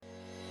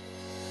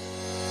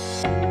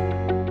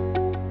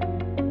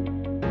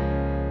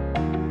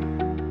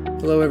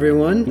Hello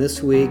everyone.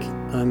 This week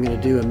I'm going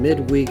to do a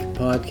midweek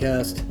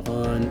podcast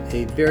on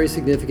a very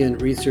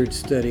significant research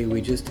study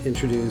we just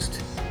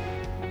introduced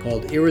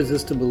called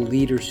Irresistible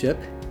Leadership.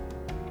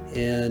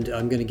 And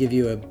I'm going to give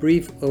you a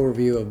brief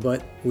overview of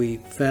what we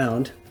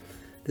found.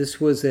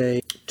 This was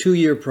a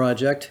 2-year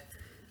project.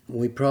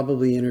 We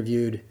probably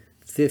interviewed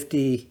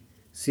 50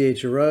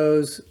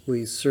 CHROs.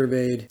 We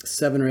surveyed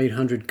 700 or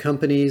 800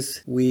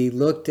 companies. We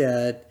looked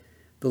at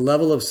the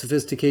level of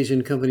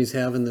sophistication companies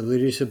have in the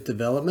leadership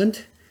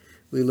development.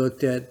 We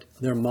looked at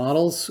their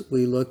models.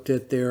 We looked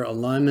at their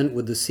alignment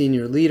with the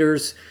senior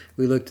leaders.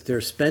 We looked at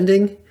their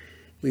spending.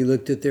 We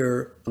looked at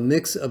their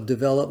mix of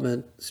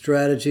development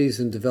strategies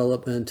and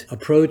development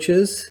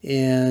approaches.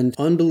 And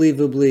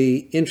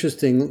unbelievably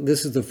interesting,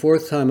 this is the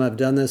 4th time I've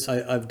done this.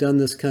 I've done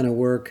this kind of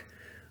work.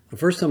 The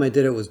first time I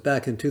did it was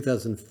back in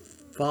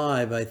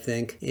 2005, I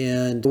think.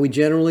 And we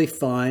generally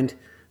find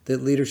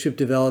that leadership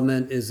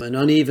development is an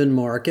uneven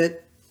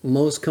market.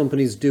 Most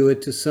companies do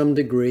it to some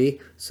degree.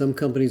 Some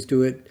companies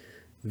do it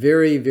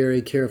very,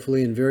 very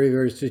carefully and very,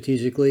 very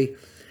strategically.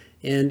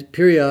 And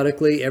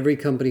periodically, every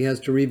company has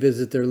to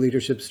revisit their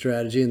leadership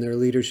strategy and their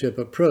leadership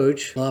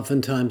approach.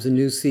 Oftentimes, a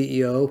new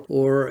CEO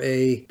or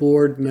a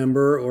board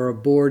member or a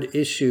board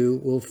issue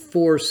will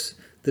force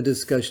the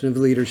discussion of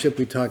leadership.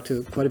 We talked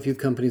to quite a few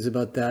companies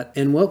about that.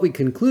 And what we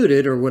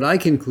concluded, or what I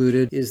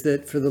concluded, is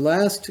that for the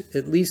last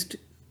at least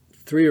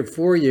 3 or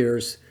 4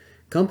 years,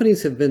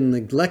 companies have been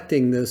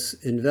neglecting this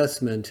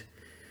investment.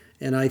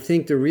 And I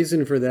think the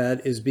reason for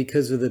that is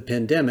because of the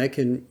pandemic,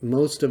 and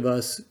most of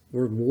us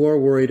were more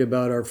worried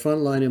about our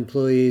frontline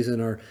employees and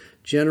our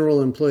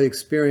general employee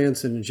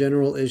experience and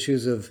general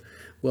issues of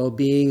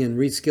well-being and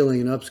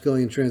reskilling and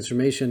upskilling and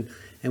transformation.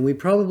 And we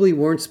probably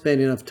weren't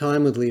spending enough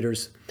time with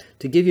leaders.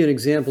 To give you an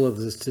example of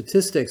the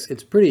statistics,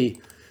 it's pretty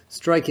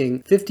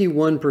striking.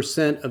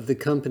 51% of the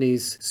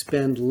companies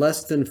spend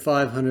less than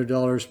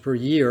 $500 per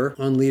year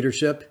on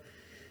leadership.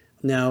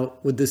 Now,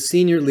 with the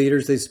senior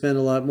leaders, they spend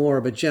a lot more,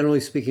 but generally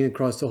speaking,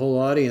 across the whole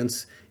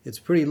audience, it's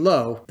pretty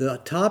low.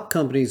 The top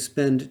companies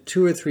spend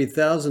 $2,000 or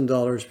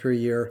 $3,000 per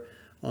year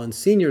on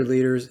senior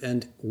leaders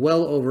and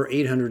well over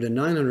 $800 to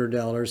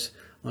 $900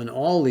 on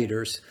all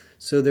leaders.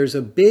 So there's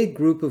a big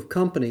group of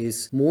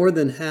companies, more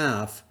than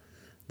half,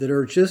 that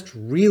are just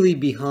really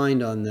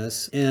behind on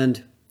this.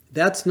 And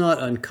that's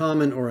not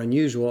uncommon or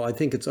unusual. I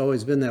think it's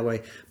always been that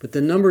way. But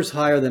the number's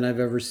higher than I've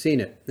ever seen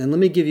it. And let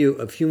me give you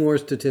a few more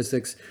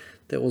statistics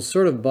that will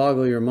sort of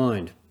boggle your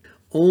mind.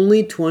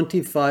 Only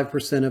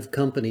 25% of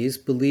companies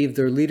believe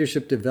their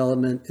leadership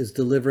development is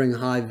delivering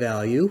high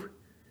value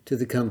to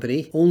the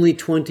company. Only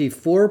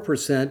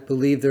 24%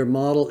 believe their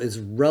model is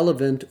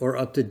relevant or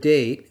up to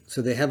date,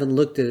 so they haven't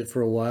looked at it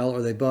for a while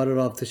or they bought it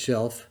off the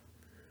shelf.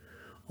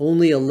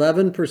 Only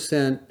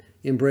 11%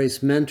 embrace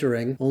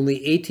mentoring. Only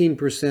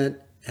 18%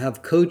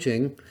 have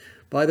coaching.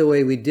 By the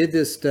way, we did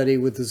this study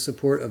with the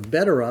support of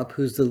BetterUp,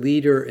 who's the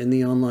leader in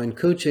the online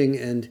coaching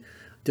and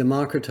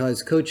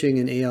democratized coaching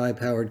and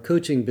AI-powered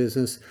coaching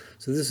business.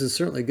 So this is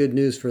certainly good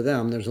news for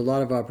them. There's a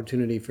lot of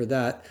opportunity for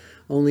that.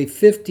 Only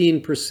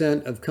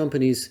 15% of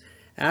companies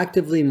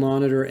actively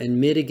monitor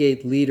and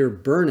mitigate leader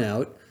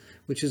burnout,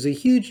 which is a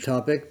huge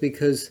topic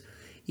because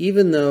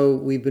even though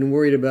we've been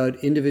worried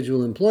about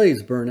individual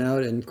employees'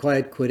 burnout and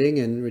quiet quitting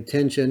and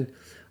retention,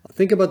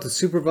 think about the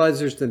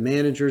supervisors, the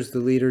managers, the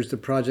leaders, the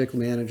project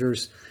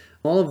managers.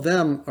 All of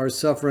them are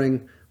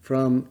suffering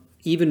from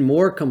even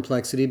more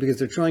complexity because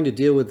they're trying to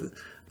deal with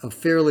a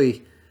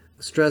fairly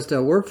stressed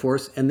out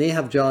workforce and they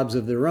have jobs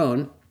of their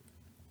own.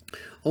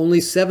 Only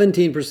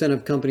 17%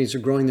 of companies are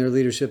growing their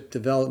leadership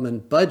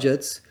development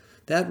budgets.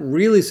 That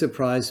really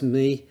surprised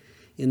me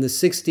in the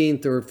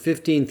 16th or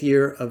 15th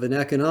year of an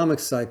economic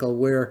cycle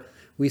where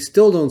we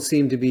still don't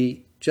seem to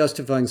be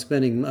justifying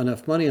spending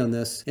enough money on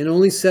this. And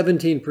only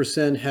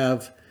 17%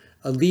 have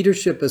a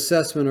leadership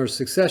assessment or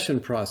succession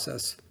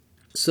process.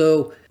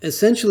 So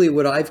essentially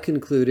what I've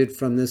concluded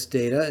from this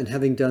data, and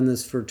having done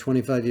this for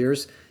 25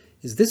 years,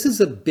 is this is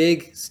a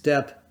big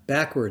step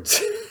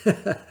backwards.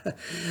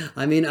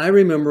 I mean, I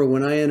remember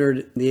when I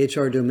entered the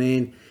HR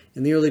domain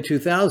in the early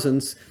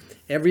 2000s,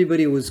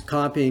 everybody was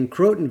copying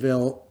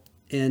Crotonville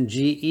and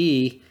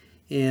GE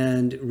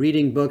and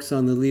reading books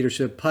on the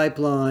leadership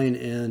pipeline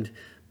and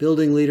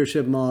building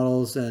leadership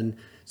models and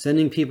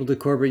sending people to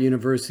corporate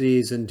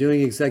universities and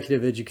doing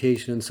executive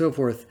education and so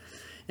forth.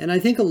 And I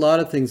think a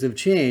lot of things have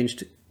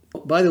changed.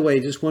 By the way,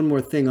 just one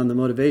more thing on the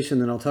motivation,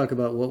 then I'll talk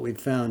about what we've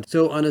found.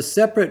 So on a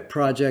separate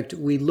project,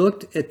 we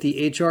looked at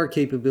the HR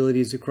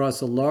capabilities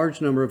across a large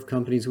number of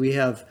companies. We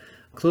have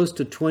close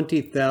to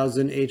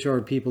 20,000 HR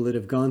people that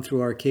have gone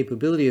through our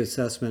capability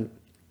assessment,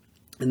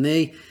 and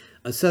they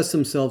assess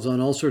themselves on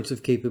all sorts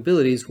of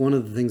capabilities. One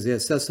of the things they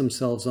assess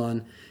themselves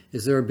on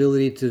is their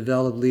ability to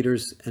develop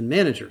leaders and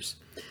managers.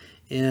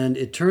 And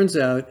it turns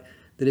out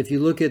that if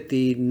you look at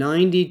the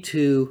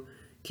 92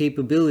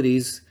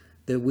 capabilities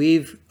that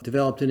we've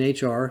developed in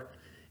HR,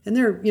 and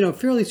they're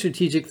fairly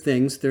strategic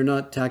things, they're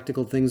not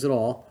tactical things at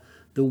all,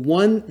 The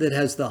one that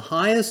has the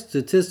highest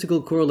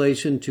statistical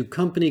correlation to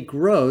company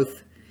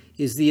growth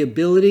is the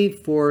ability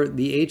for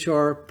the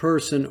HR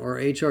person or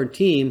HR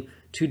team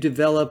to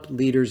develop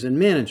leaders and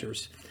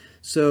managers.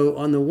 So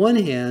on the one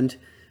hand,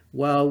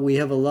 while we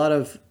have a lot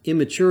of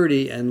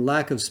immaturity and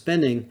lack of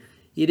spending,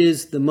 it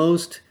is the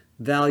most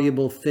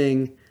valuable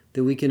thing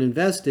that we can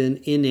invest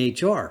in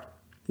HR.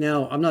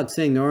 Now, I'm not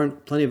saying there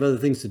aren't plenty of other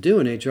things to do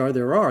in HR.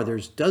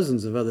 There's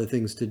dozens of other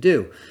things to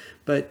do.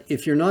 But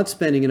if you're not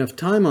spending enough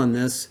time on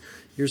this,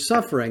 you're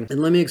suffering.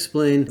 And let me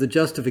explain the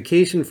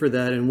justification for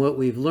that and what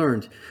we've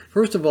learned.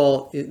 First of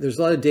all, there's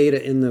a lot of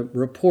data in the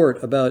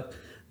report about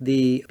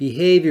the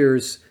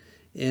behaviors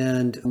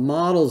and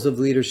models of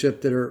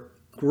leadership that are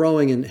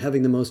growing and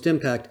having the most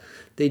impact.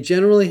 They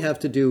generally have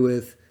to do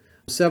with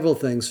several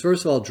things.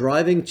 First of all,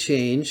 driving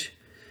change,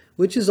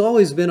 which has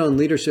always been on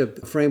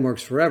leadership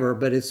frameworks forever,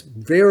 but it's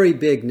very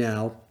big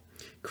now.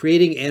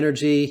 Creating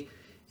energy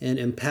and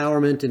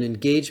empowerment and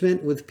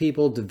engagement with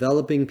people,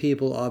 developing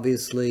people,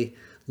 obviously,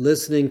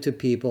 listening to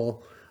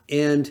people,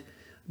 and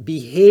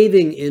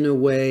behaving in a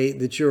way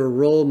that you're a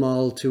role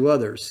model to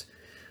others.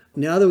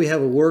 Now that we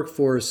have a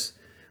workforce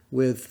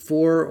with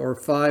 4 or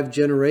 5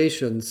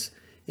 generations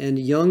and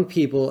young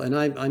people, and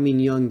I mean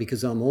young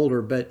because I'm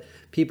older, but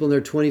people in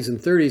their 20s and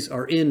 30s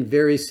are in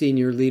very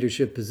senior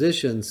leadership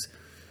positions,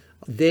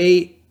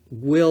 they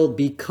will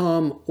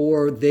become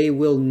or they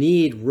will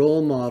need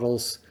role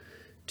models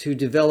to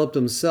develop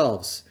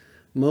themselves.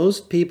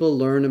 Most people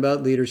learn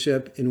about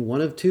leadership in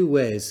one of 2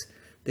 ways.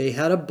 They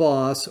had a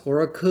boss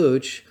or a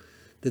coach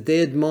that they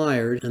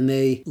admired, and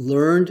they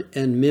learned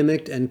and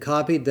mimicked and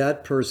copied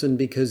that person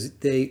because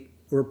they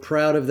were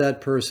proud of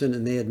that person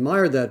and they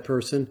admired that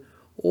person,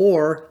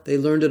 or they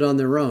learned it on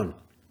their own.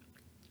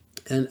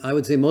 And I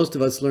would say most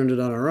of us learned it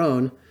on our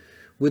own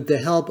with the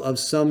help of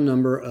some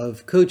number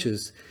of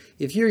coaches.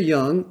 If you're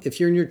young, if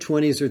you're in your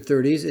 20s or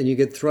 30s and you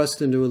get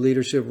thrust into a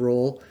leadership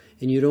role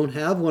and you don't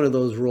have one of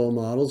those role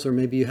models, or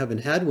maybe you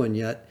haven't had one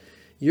yet,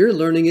 you're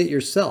learning it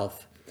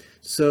yourself.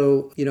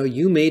 So,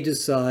 you may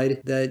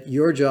decide that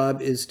your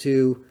job is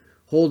to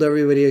hold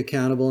everybody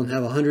accountable and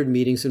have 100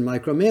 meetings and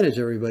micromanage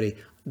everybody.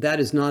 That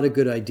is not a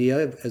good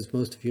idea, as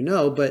most of you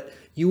know, but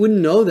you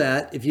wouldn't know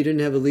that if you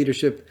didn't have a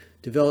leadership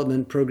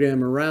development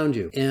program around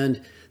you.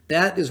 And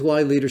that is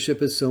why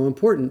leadership is so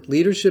important.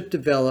 Leadership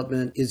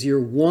development is your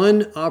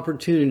one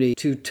opportunity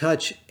to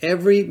touch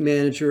every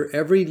manager,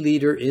 every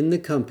leader in the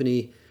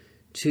company,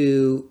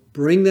 to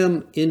bring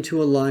them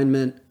into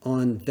alignment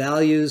on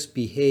values,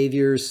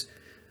 behaviors,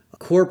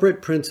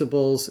 corporate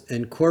principles,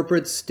 and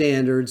corporate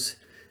standards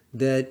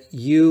that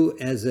you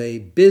as a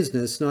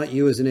business, not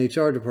you as an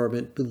HR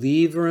department,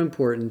 believe are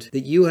important,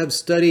 that you have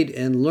studied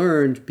and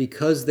learned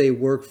because they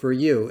work for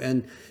you.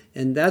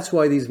 And that's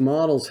why these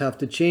models have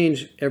to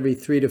change every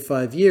 3 to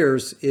 5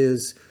 years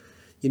is,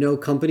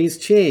 companies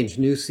change.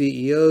 New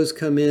CEOs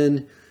come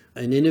in,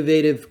 an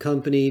innovative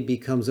company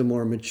becomes a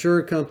more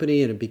mature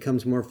company and it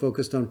becomes more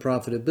focused on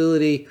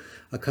profitability.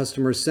 A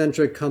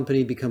customer-centric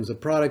company becomes a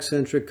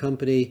product-centric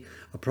company.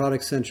 A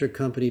product-centric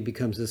company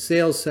becomes a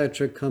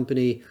sales-centric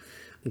company.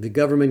 The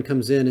government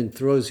comes in and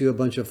throws you a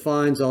bunch of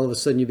fines. All of a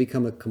sudden you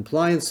become a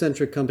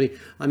compliance-centric company.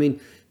 I mean,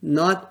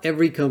 not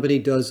every company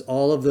does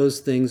all of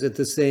those things at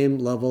the same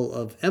level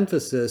of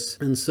emphasis.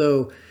 And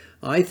so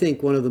I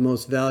think one of the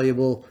most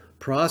valuable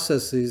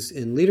processes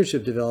in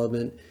leadership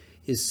development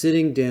is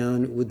sitting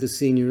down with the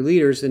senior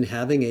leaders and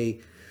having a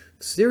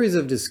series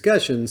of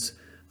discussions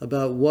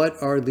about what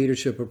our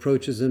leadership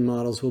approaches and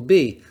models will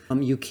be.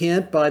 You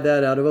can't buy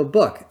that out of a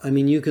book. I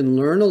mean, you can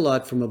learn a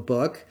lot from a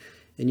book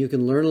and you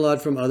can learn a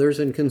lot from others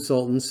and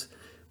consultants,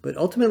 but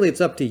ultimately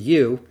it's up to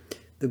you.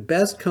 The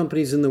best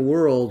companies in the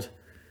world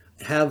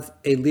have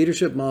a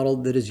leadership model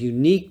that is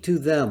unique to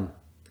them.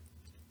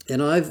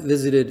 And I've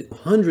visited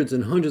hundreds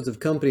and hundreds of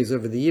companies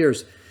over the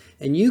years,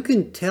 and you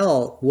can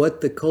tell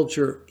what the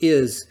culture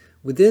is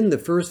within the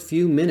first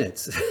few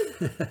minutes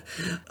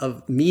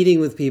of meeting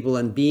with people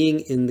and being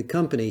in the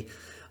company.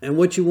 And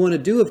what you want to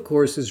do, of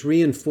course, is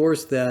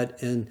reinforce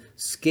that and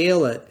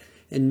scale it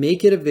and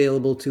make it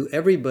available to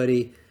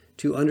everybody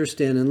to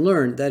understand and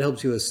learn. That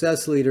helps you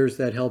assess leaders,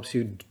 that helps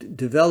you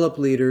develop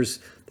leaders,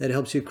 that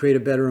helps you create a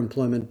better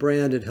employment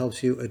brand, it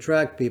helps you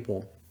attract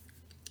people.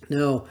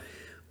 Now,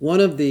 one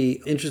of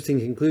the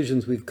interesting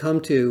conclusions we've come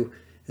to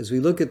as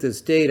we look at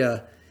this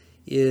data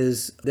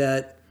is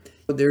that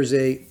there's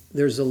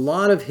a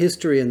lot of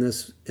history in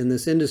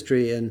this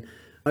industry, and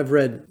I've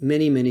read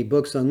many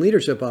books on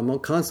leadership. I'm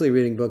constantly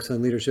reading books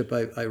on leadership.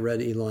 I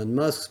read Elon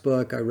Musk's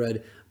book. I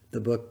read the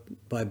book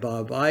by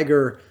Bob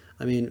Iger.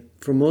 I mean,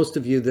 for most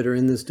of you that are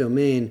in this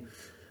domain,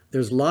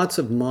 there's lots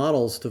of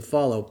models to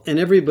follow. And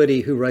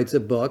everybody who writes a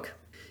book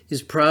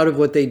is proud of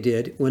what they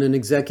did. When an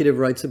executive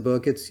writes a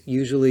book, it's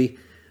usually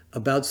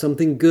about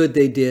something good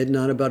they did,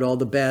 not about all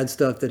the bad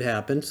stuff that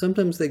happened.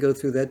 Sometimes they go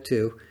through that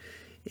too.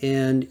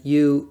 And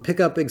you pick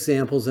up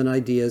examples and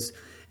ideas,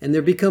 and they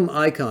become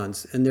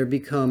icons, and they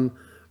become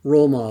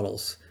role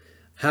models.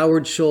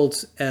 Howard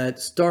Schultz at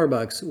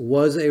Starbucks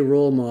was a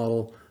role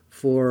model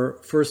for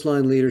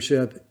first-line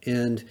leadership,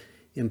 and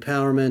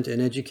empowerment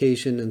and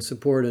education and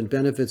support and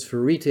benefits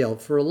for retail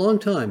for a long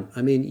time.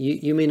 I mean,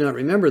 you may not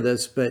remember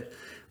this, but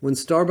when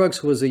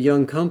Starbucks was a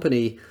young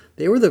company,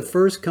 they were the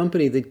first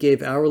company that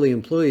gave hourly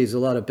employees a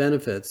lot of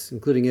benefits,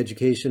 including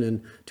education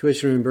and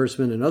tuition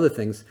reimbursement and other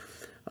things.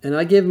 And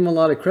I gave him a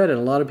lot of credit.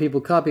 A lot of people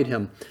copied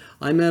him.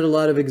 I met a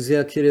lot of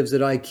executives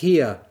at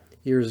IKEA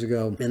years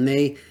ago, and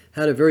they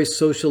had a very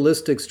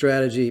socialistic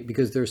strategy,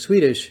 because they're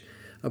Swedish,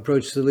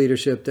 approach to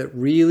leadership that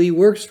really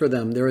works for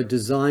them. They're a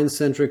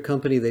design-centric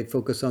company. They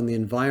focus on the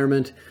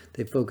environment.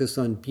 They focus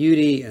on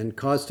beauty and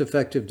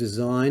cost-effective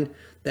design.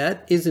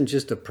 That isn't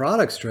just a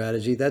product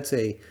strategy. That's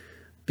a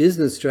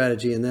business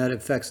strategy, and that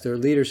affects their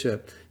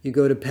leadership. You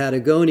go to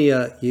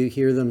Patagonia, you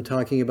hear them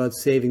talking about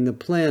saving the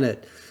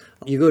planet.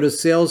 You go to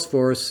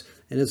Salesforce,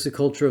 and it's a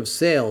culture of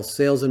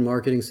sales and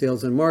marketing,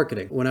 sales and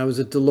marketing. When I was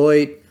at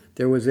Deloitte,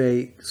 there was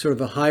a sort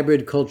of a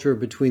hybrid culture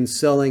between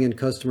selling and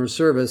customer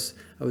service.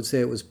 I would say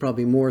it was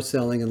probably more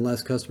selling and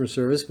less customer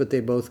service, but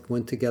they both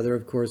went together,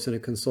 of course, in a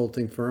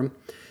consulting firm.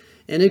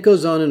 And it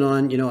goes on and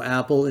on,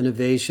 Apple,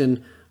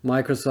 innovation,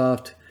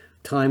 Microsoft,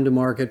 time to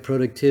market,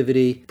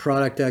 productivity,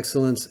 product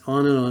excellence,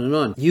 on and on and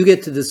on. You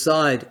get to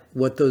decide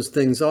what those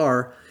things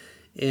are.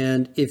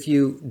 And if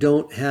you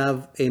don't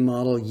have a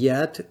model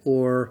yet,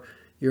 or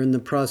you're in the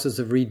process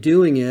of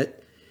redoing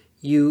it,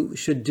 you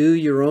should do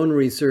your own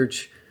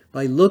research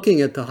by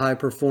looking at the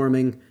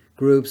high-performing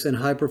groups and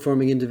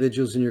high-performing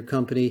individuals in your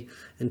company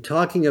and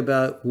talking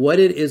about what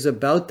it is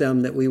about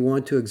them that we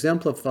want to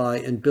exemplify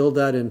and build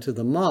that into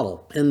the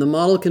model. And the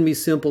model can be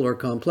simple or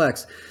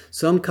complex.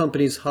 Some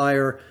companies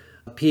hire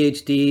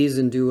PhDs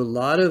and do a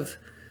lot of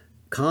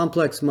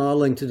complex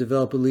modeling to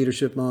develop a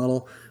leadership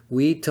model.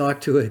 We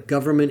talked to a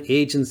government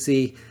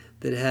agency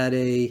that had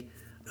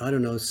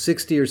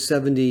 60 or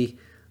 70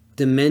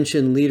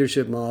 dimension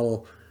leadership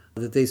model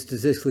that they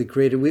statistically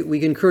created.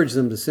 We encourage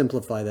them to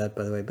simplify that,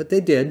 by the way, but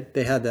they did.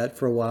 They had that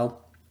for a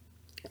while.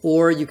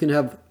 Or you can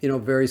have,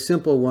 very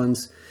simple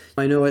ones.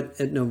 I know at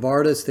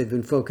Novartis, they've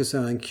been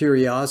focusing on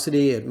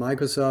curiosity. At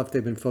Microsoft,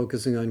 they've been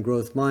focusing on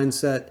growth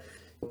mindset.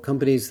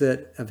 Companies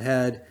that have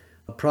had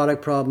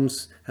product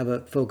problems have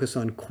a focus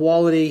on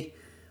quality,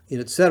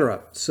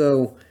 etc.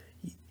 So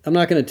I'm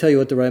not going to tell you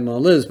what the right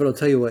model is, but I'll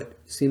tell you what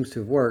seems to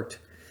have worked.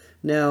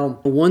 Now,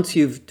 once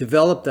you've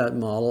developed that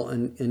model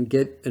and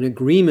get an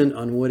agreement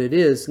on what it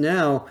is,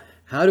 now,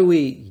 how do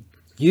we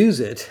use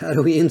it? How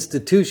do we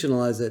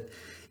institutionalize it?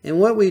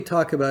 And what we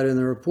talk about in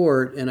the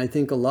report, and I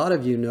think a lot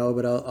of you know,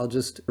 but I'll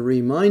just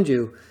remind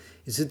you,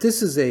 is that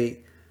this is a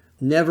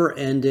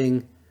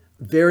never-ending,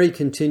 very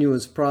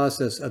continuous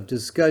process of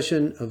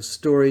discussion, of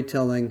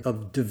storytelling,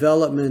 of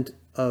development,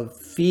 of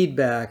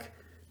feedback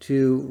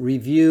to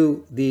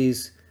review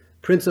these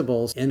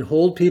principles and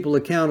hold people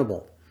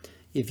accountable.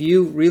 If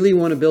you really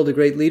want to build a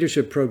great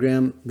leadership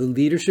program, the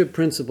leadership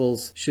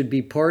principles should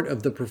be part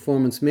of the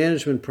performance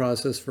management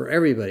process for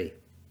everybody.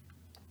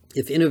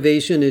 If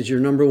innovation is your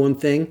number one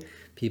thing,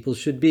 people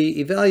should be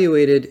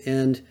evaluated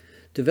and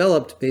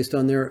developed based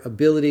on their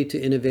ability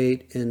to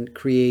innovate and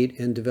create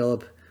and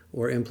develop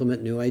or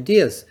implement new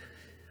ideas.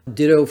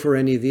 Ditto for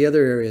any of the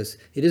other areas.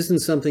 It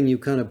isn't something you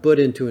kind of put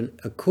into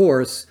a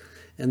course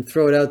and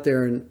throw it out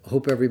there and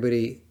hope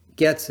everybody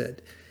gets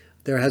it.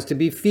 There has to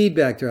be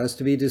feedback. There has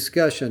to be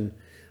discussion.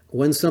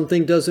 When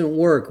something doesn't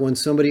work, when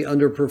somebody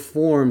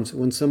underperforms,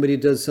 when somebody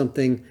does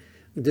something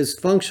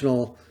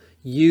dysfunctional,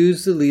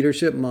 use the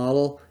leadership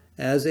model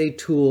as a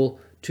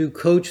tool to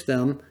coach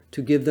them,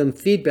 to give them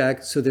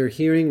feedback so they're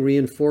hearing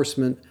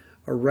reinforcement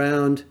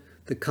around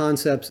the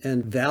concepts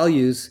and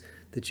values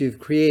that you've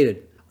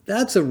created.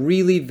 That's a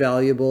really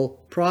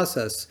valuable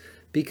process,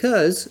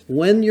 because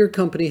when your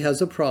company has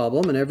a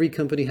problem, and every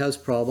company has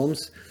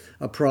problems,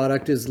 a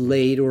product is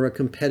late or a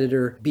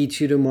competitor beats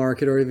you to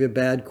market or you have a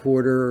bad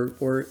quarter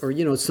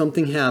or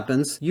something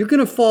happens, you're going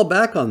to fall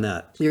back on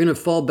that. You're going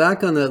to fall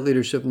back on that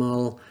leadership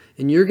model,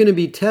 and you're going to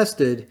be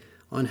tested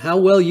on how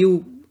well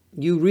you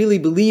really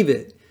believe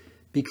it,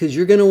 because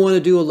you're going to want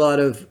to do a lot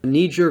of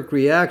knee-jerk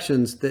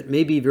reactions that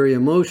may be very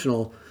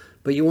emotional,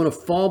 but you want to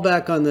fall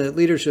back on the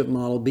leadership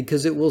model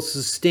because it will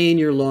sustain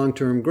your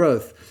long-term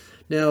growth.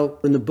 Now,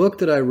 in the book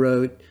that I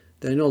wrote,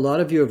 that I know a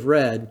lot of you have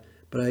read,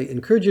 but I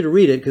encourage you to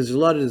read it because there's a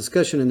lot of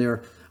discussion in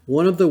there.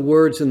 One of the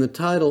words in the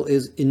title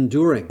is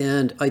enduring.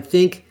 And I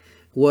think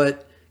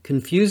what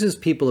confuses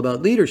people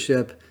about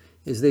leadership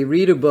is they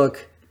read a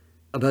book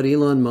about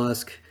Elon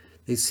Musk.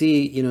 They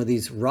see,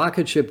 these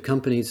rocket ship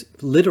companies,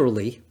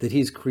 literally, that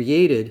he's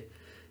created,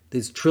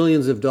 these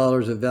trillions of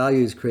dollars of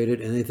value he's created.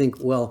 And they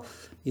think, well,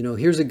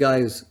 here's a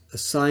guy who's a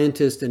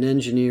scientist, an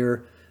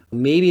engineer,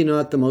 maybe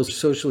not the most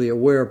socially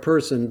aware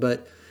person,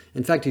 but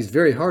in fact, he's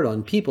very hard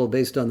on people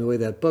based on the way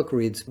that book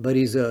reads, but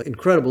he's an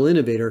incredible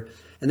innovator.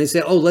 And they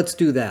say, oh, let's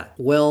do that.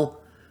 Well,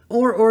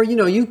 or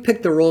you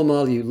pick the role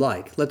model you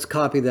like. Let's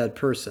copy that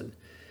person.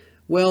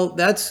 Well,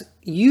 that's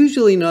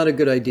usually not a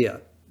good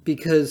idea,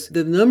 because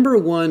the number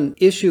one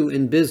issue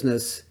in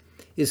business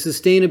is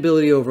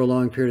sustainability over a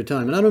long period of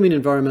time. And I don't mean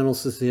environmental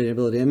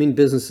sustainability. I mean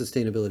business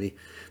sustainability.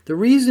 The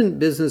reason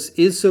business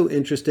is so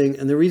interesting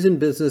and the reason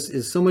business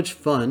is so much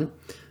fun,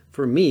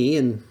 for me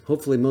and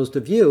hopefully most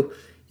of you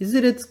is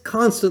that it's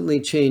constantly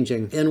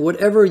changing. And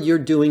whatever you're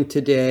doing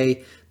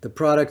today, the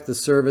product, the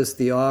service,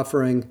 the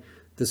offering,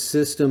 the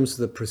systems,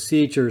 the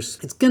procedures,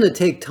 it's going to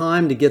take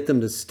time to get them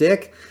to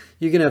stick.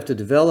 You're going to have to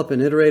develop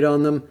and iterate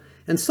on them.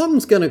 And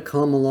something's going to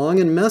come along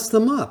and mess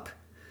them up.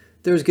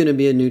 There's going to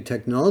be a new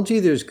technology.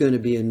 There's going to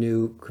be a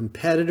new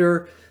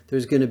competitor.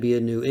 There's going to be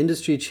a new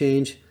industry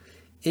change.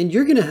 And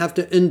you're going to have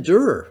to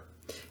endure.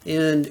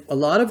 And a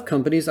lot of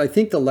companies, I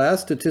think the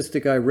last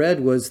statistic I read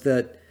was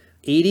that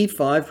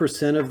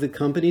 85% of the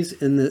companies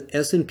in the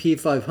S&P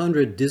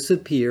 500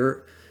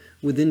 disappear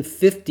within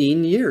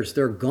 15 years.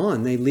 They're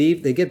gone. They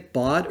leave, they get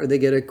bought or they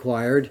get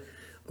acquired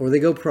or they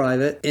go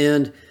private,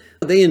 and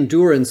they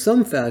endure in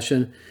some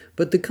fashion.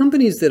 But the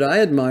companies that I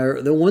admire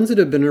are the ones that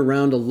have been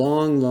around a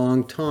long,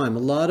 long time. A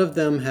lot of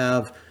them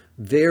have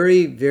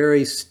very,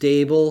 very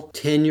stable,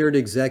 tenured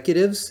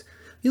executives.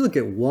 You look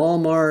at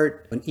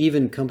Walmart and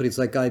even companies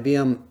like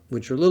IBM,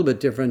 which are a little bit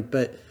different,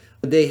 but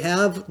they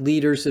have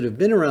leaders that have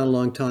been around a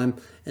long time,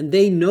 and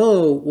they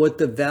know what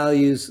the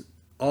values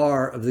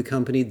are of the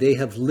company. They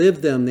have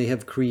lived them, they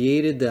have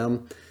created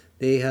them,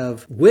 they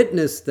have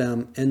witnessed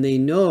them, and they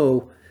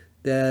know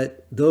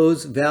that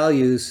those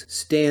values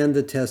stand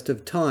the test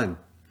of time.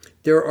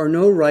 There are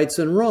no rights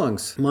and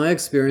wrongs. My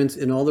experience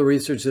in all the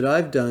research that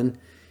I've done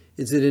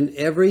is that in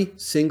every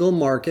single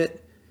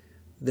market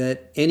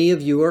that any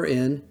of you are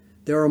in,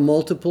 there are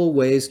multiple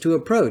ways to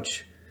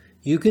approach.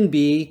 You can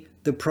be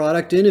the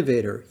product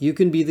innovator. You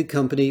can be the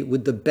company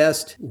with the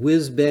best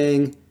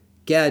whiz-bang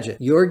gadget.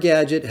 Your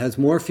gadget has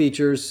more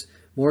features,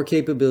 more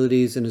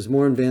capabilities, and is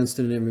more advanced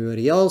than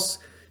everybody else.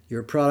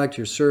 Your product,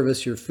 your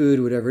service, your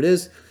food, whatever it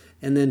is.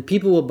 And then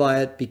people will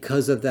buy it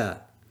because of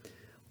that.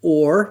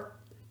 Or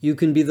you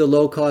can be the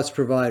low-cost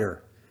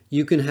provider.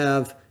 You can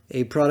have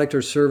a product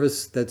or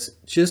service that's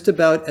just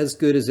about as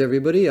good as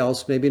everybody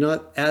else, maybe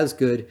not as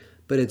good,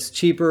 but it's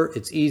cheaper,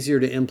 it's easier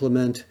to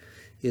implement,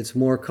 it's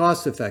more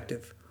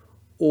cost-effective.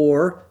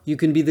 Or you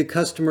can be the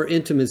customer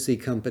intimacy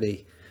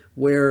company,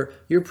 where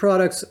your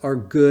products are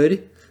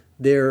good,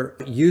 they're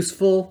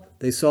useful,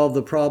 they solve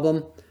the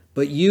problem,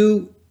 but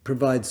you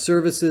provide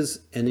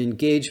services and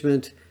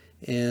engagement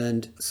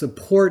and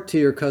support to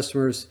your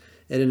customers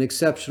in an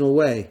exceptional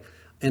way.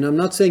 And I'm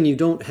not saying you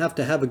don't have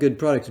to have a good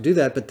product to do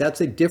that, but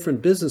that's a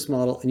different business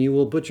model and you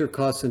will put your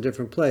costs in a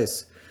different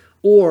place.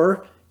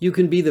 Or you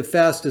can be the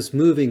fastest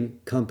moving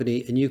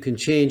company and you can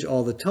change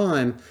all the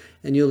time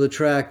and you'll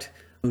attract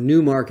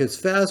new markets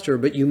faster,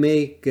 but you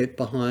may get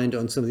behind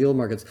on some of the old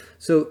markets.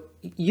 So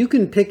you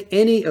can pick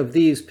any of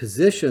these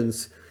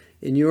positions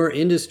in your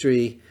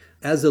industry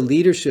as a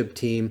leadership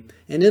team,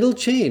 and it'll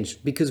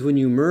change because when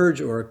you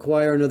merge or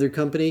acquire another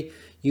company,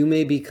 you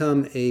may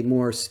become a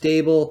more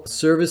stable,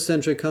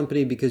 service-centric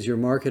company because your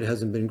market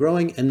hasn't been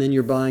growing, and then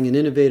you're buying an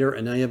innovator,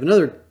 and now you have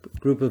another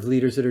group of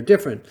leaders that are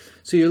different.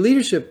 So your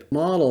leadership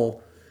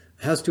model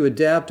has to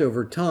adapt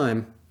over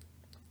time,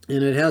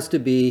 and it has to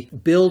be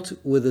built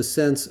with a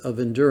sense of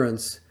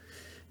endurance.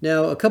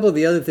 Now, a couple of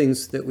the other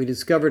things that we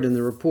discovered in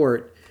the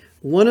report,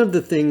 one of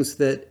the things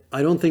that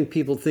I don't think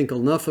people think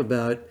enough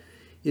about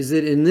is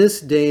that in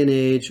this day and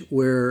age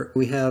where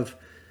we have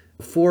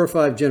 4 or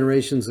 5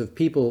 generations of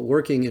people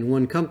working in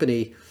one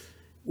company,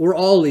 we're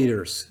all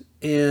leaders.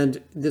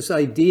 And this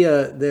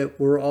idea that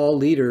we're all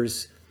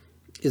leaders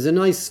is a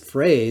nice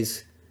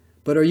phrase,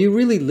 but are you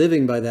really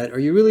living by that? Are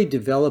you really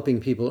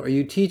developing people? Are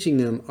you teaching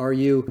them? Are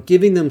you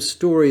giving them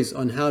stories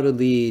on how to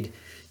lead?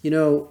 You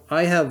know,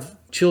 I have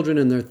children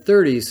in their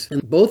 30s,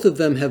 and both of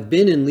them have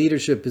been in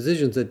leadership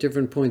positions at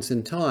different points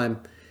in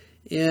time.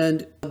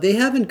 And they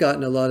haven't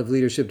gotten a lot of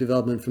leadership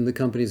development from the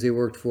companies they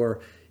worked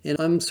for. And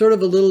I'm sort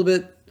of a little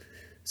bit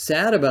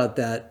sad about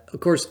that. Of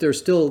course, they're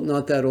still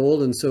not that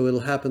old, and so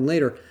it'll happen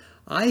later.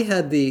 I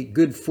had the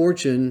good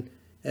fortune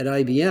at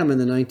IBM in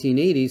the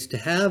 1980s to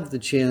have the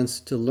chance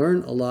to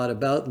learn a lot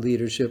about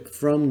leadership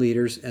from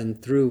leaders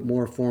and through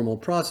more formal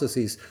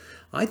processes.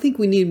 I think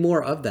we need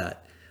more of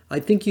that. I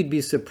think you'd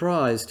be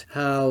surprised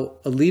how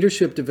a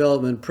leadership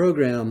development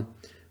program,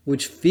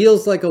 which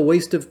feels like a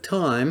waste of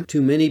time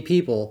to many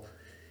people,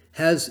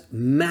 has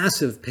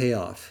massive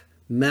payoff,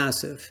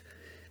 massive,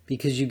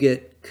 because you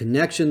get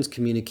connections,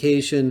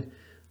 communication,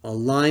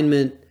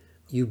 alignment.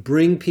 You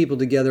bring people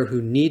together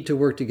who need to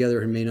work together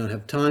and may not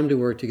have time to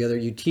work together.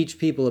 You teach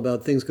people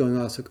about things going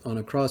on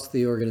across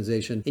the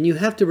organization, and you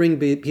have to bring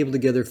people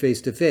together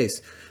face to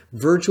face.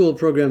 Virtual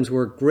programs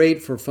work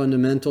great for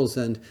fundamentals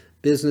and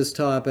business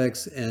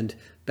topics and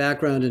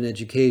background in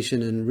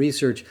education and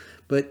research,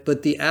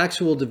 but the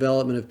actual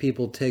development of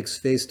people takes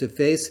face to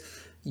face.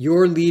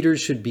 Your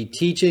leaders should be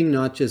teaching,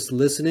 not just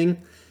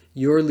listening.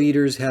 Your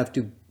leaders have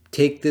to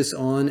take this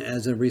on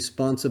as a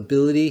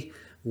responsibility,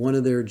 one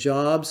of their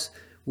jobs.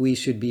 We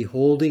should be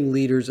holding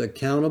leaders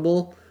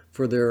accountable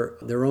for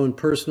their own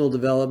personal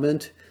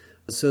development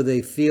so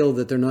they feel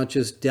that they're not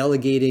just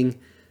delegating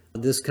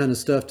this kind of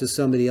stuff to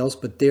somebody else,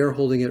 but they're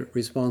holding it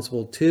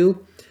responsible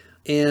too.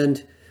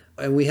 And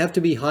we have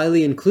to be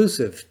highly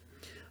inclusive.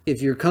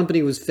 If your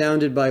company was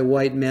founded by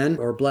white men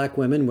or black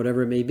women,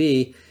 whatever it may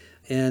be,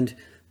 and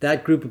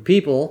that group of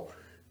people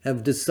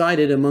have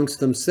decided amongst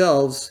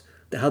themselves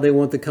how they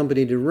want the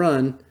company to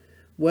run,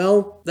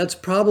 well, that's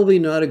probably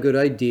not a good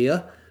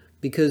idea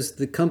because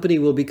the company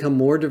will become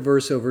more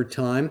diverse over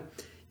time.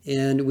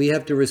 And we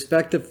have to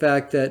respect the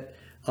fact that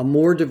a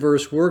more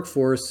diverse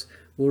workforce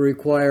will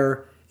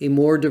require a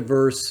more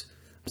diverse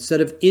set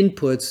of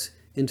inputs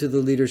into the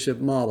leadership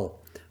model.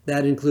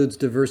 That includes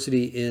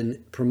diversity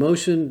in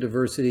promotion,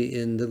 diversity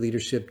in the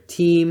leadership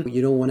team.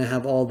 You don't want to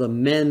have all the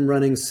men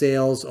running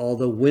sales, all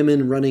the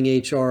women running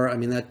HR. I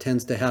mean, that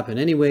tends to happen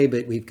anyway,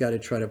 but we've got to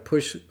try to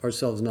push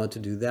ourselves not to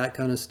do that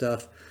kind of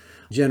stuff.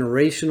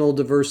 Generational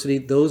diversity,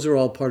 those are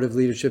all part of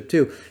leadership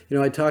too.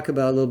 I talk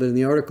about a little bit in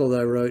the article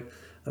that I wrote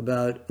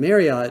about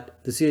Marriott,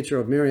 the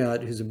CHRO of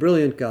Marriott, who's a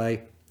brilliant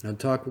guy. I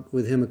talked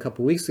with him a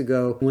couple weeks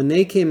ago. When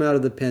they came out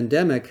of the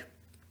pandemic,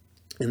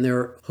 and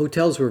their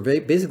hotels were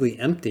basically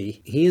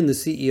empty, he and the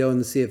CEO and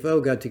the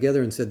CFO got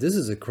together and said, this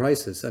is a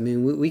crisis. I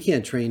mean, we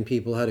can't train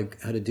people how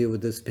to deal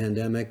with this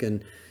pandemic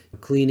and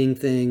cleaning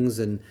things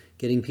and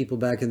getting people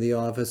back in the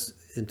office,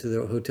 into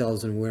the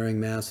hotels and wearing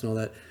masks and all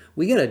that.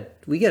 We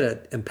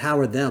gotta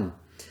empower them.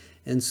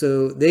 And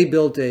so they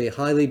built a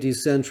highly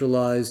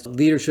decentralized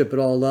leadership at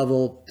all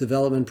level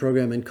development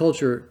program and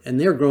culture, and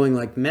they're growing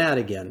like mad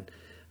again.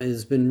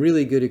 It's been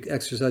really good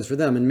exercise for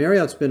them. And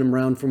Marriott's been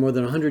around for more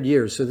than 100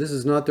 years, so this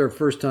is not their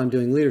first time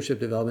doing leadership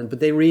development, but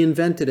they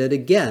reinvented it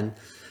again.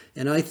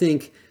 And I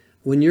think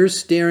when you're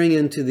staring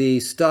into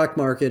the stock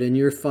market and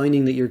you're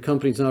finding that your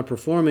company's not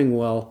performing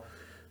well,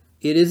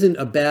 it isn't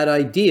a bad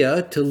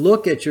idea to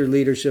look at your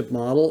leadership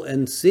model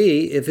and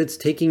see if it's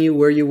taking you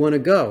where you want to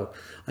go.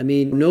 I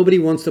mean, nobody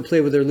wants to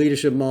play with their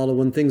leadership model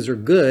when things are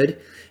good,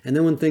 and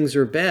then when things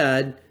are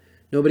bad,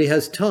 nobody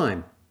has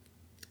time.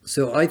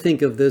 So I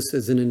think of this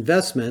as an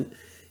investment,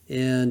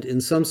 and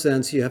in some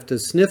sense, you have to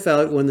sniff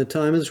out when the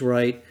time is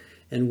right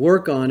and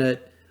work on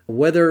it,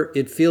 whether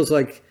it feels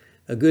like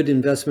a good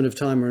investment of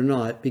time or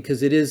not,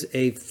 because it is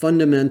a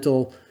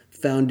fundamental,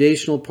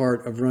 foundational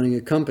part of running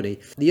a company.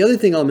 The other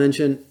thing I'll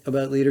mention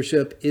about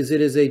leadership is it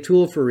is a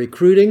tool for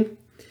recruiting.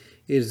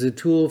 It is a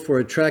tool for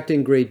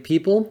attracting great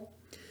people.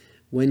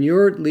 When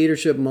your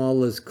leadership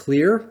model is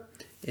clear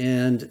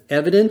and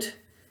evident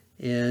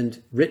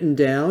and written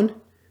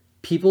down,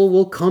 people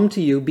will come to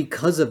you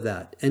because of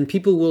that, and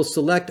people will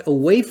select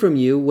away from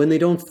you when they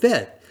don't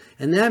fit.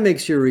 And that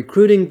makes your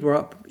recruiting,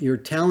 your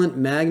talent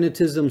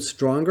magnetism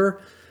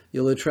stronger.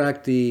 You'll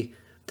attract the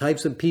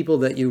types of people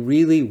that you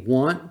really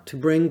want to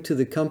bring to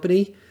the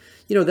company.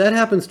 That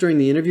happens during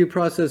the interview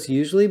process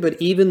usually, but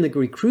even the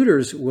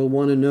recruiters will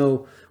want to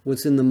know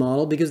what's in the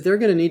model because they're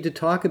going to need to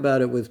talk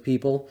about it with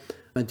people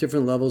at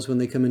different levels when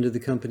they come into the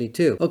company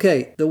too.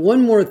 Okay, the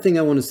one more thing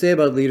I want to say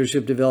about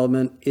leadership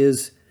development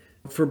is,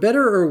 for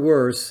better or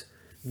worse,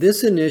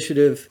 this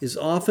initiative is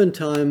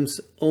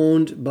oftentimes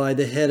owned by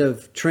the head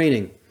of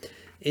training.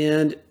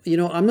 And,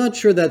 I'm not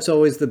sure that's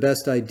always the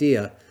best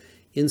idea.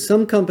 In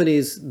some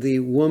companies, the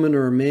woman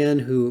or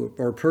man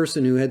or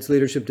person who heads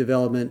leadership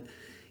development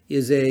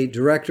is a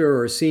director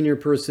or a senior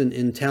person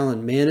in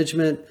talent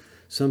management.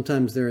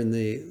 Sometimes they're in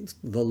the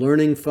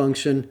learning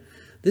function.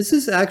 This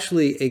is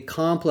actually a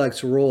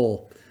complex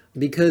role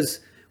because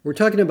we're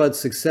talking about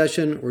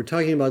succession, we're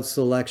talking about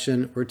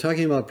selection, we're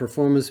talking about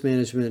performance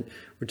management,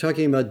 we're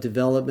talking about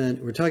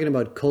development, we're talking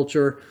about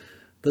culture.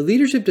 The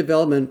leadership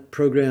development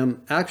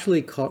program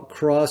actually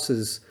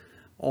crosses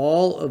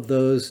all of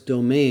those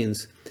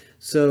domains.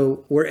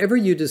 So wherever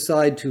you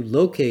decide to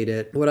locate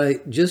it, what I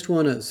just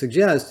want to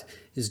suggest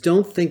is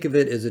don't think of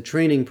it as a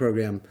training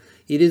program.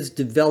 It is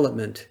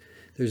development.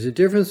 There's a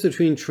difference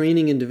between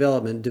training and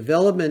development.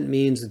 Development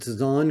means it's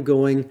an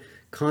ongoing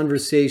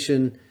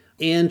conversation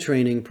and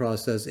training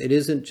process. It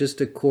isn't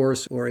just a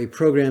course or a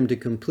program to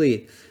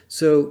complete.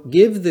 So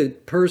give the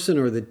person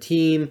or the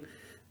team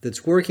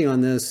that's working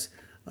on this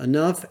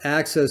enough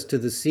access to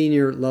the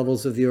senior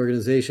levels of the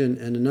organization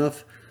and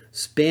enough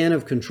span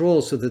of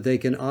control so that they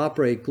can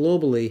operate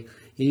globally,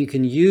 and you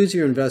can use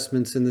your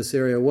investments in this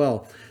area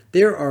well.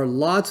 There are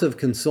lots of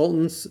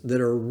consultants that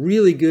are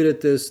really good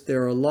at this.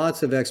 There are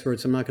lots of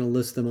experts. I'm not going to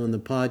list them on the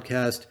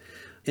podcast.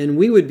 And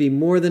we would be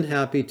more than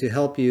happy to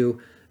help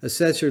you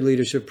assess your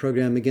leadership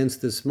program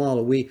against this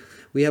model. We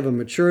have a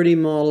maturity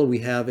model. We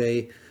have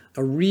a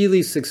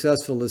really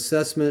successful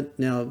assessment.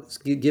 Now,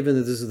 given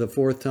that this is the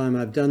fourth time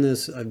I've done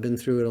this, I've been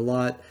through it a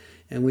lot,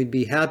 and we'd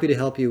be happy to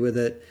help you with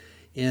it.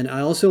 And I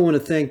also want to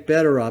thank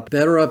BetterUp.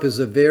 BetterUp is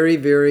a very,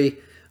 very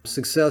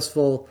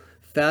successful,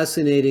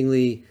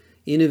 fascinatingly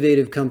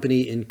innovative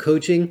company in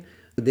coaching.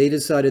 They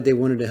decided they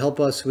wanted to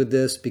help us with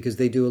this because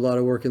they do a lot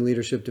of work in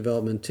leadership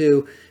development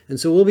too. And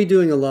so we'll be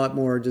doing a lot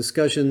more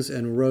discussions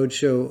and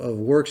roadshow of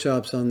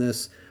workshops on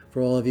this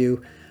for all of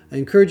you. I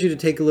encourage you to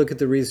take a look at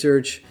the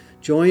research.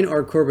 Join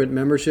our corporate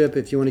membership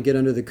if you want to get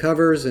under the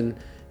covers and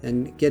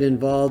get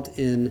involved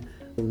in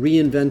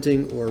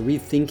reinventing or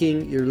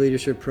rethinking your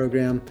leadership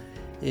program.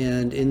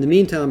 And in the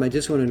meantime, I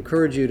just want to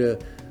encourage you to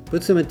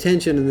put some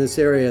attention in this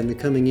area in the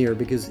coming year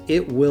because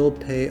it will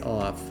pay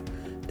off.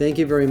 Thank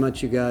you very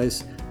much, you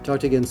guys. Talk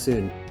to you again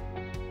soon.